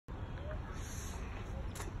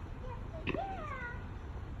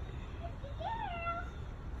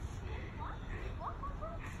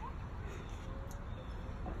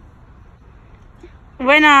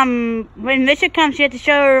when Misha comes, you have to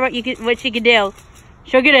show her what she can do.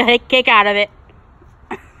 She'll get a kick out of it.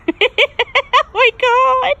 Oh my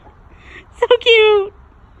god, so cute.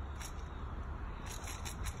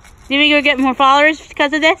 Do we go get more followers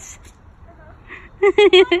because of this?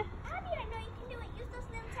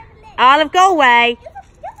 Olive, go away.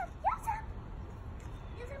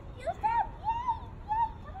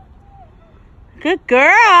 Good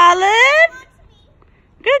girl, Olive.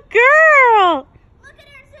 Good girl. Look at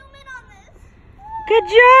her zoom in on this. Good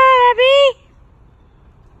job, Abby.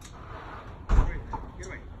 Get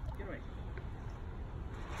away. Get away.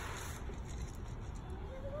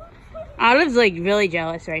 Olive's like really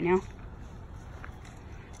jealous right now.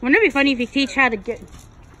 Wouldn't it be funny if you teach how to get...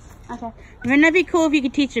 Okay. Wouldn't it be cool if you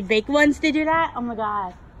could teach the big ones to do that? Oh my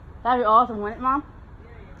god. That'd be awesome, wouldn't it, Mom?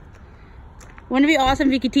 Wouldn't it be awesome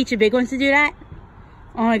if you could teach the big ones to do that?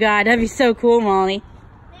 Oh my god, that'd be so cool, Molly.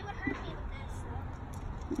 They would hurt me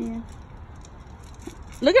with this. Yeah.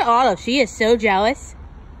 Look at Olive. She is so jealous.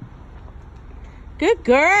 Good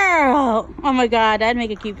girl. Oh my god, that'd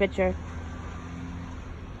make a cute picture.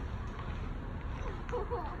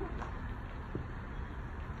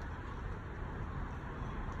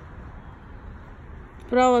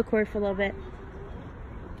 But I'll record for a little bit.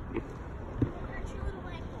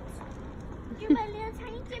 You're my little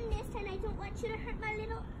tiny gymnast, and I don't want you to hurt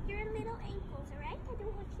your little ankles, alright? I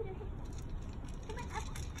don't want you to hit them. Come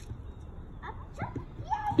on, up, jump.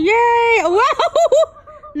 Yay! Yay! Whoa!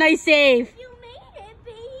 Nice save. You made it,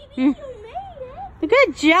 baby. You made it.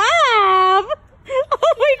 Good job.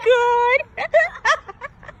 Oh my god.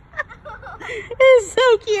 It's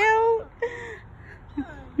so cute.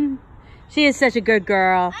 She is such a good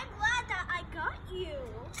girl. I'm glad that I got you.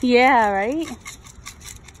 Yeah, right?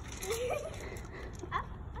 Up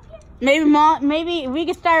here. Maybe we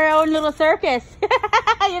could start our own little circus.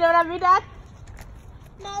 You know what I mean, Dad?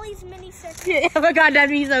 Molly's mini circus. Oh my god, that'd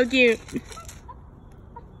be so cute.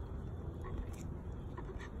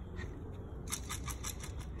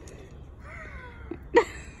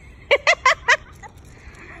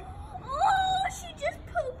 Oh, she just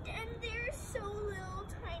pooped, and they're so little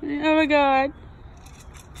tiny. Oh my god.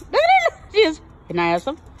 Look at her. She is. Can I have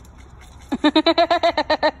some?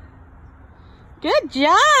 Good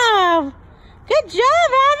job. Good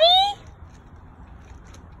job, Abby.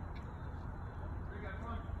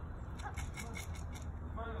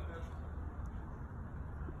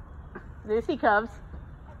 Lucy comes.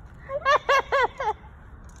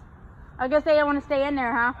 I guess they don't want to stay in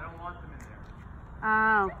there, huh? I don't want them in there.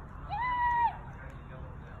 Oh.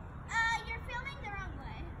 You're filming the wrong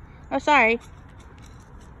way. Oh, sorry.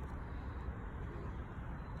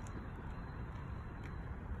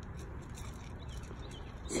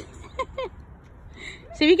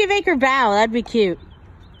 See if you can make her bow. That'd be cute.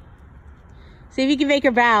 See if you can make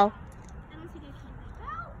her bow. I don't think I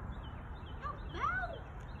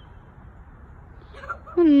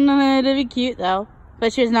can. Bow. No, that'd be cute though.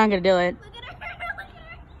 But she's not gonna do it. Look at her.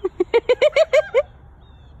 Look at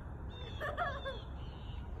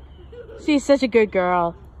her. She's such a good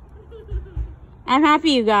girl. I'm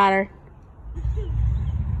happy you got her.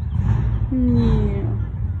 Yeah.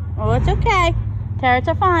 Oh, it's okay. Carrots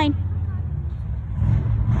are fine.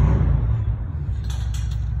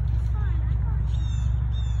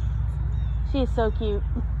 She's so cute.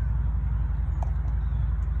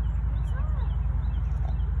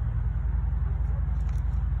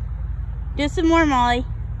 Do some more, Molly.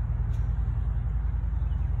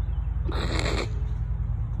 At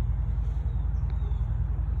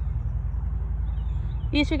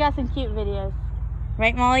least we got some cute videos.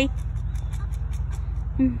 Right, Molly?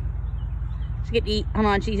 She's gonna eat. Hold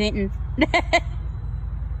on, she's eating.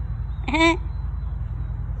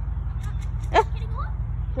 Oh,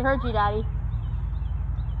 she heard you, Daddy.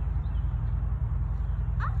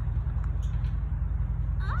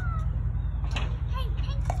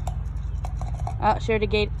 Oh, she already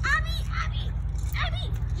gave. Abby!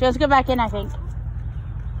 She wants to go back in, I think.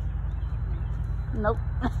 Nope.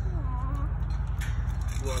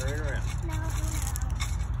 You want her in or out? No.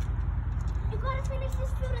 You gotta finish this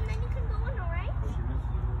food and then you can go in, alright?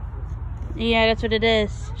 Yeah, that's what it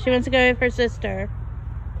is. She wants to go with her sister.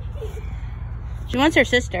 She wants her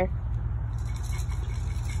sister.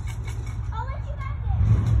 I'll let you back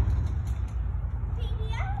in.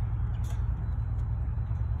 Baby up.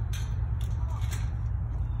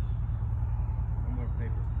 One more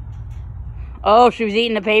paper. Oh, she was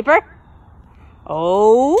eating the paper?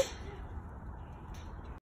 Oh.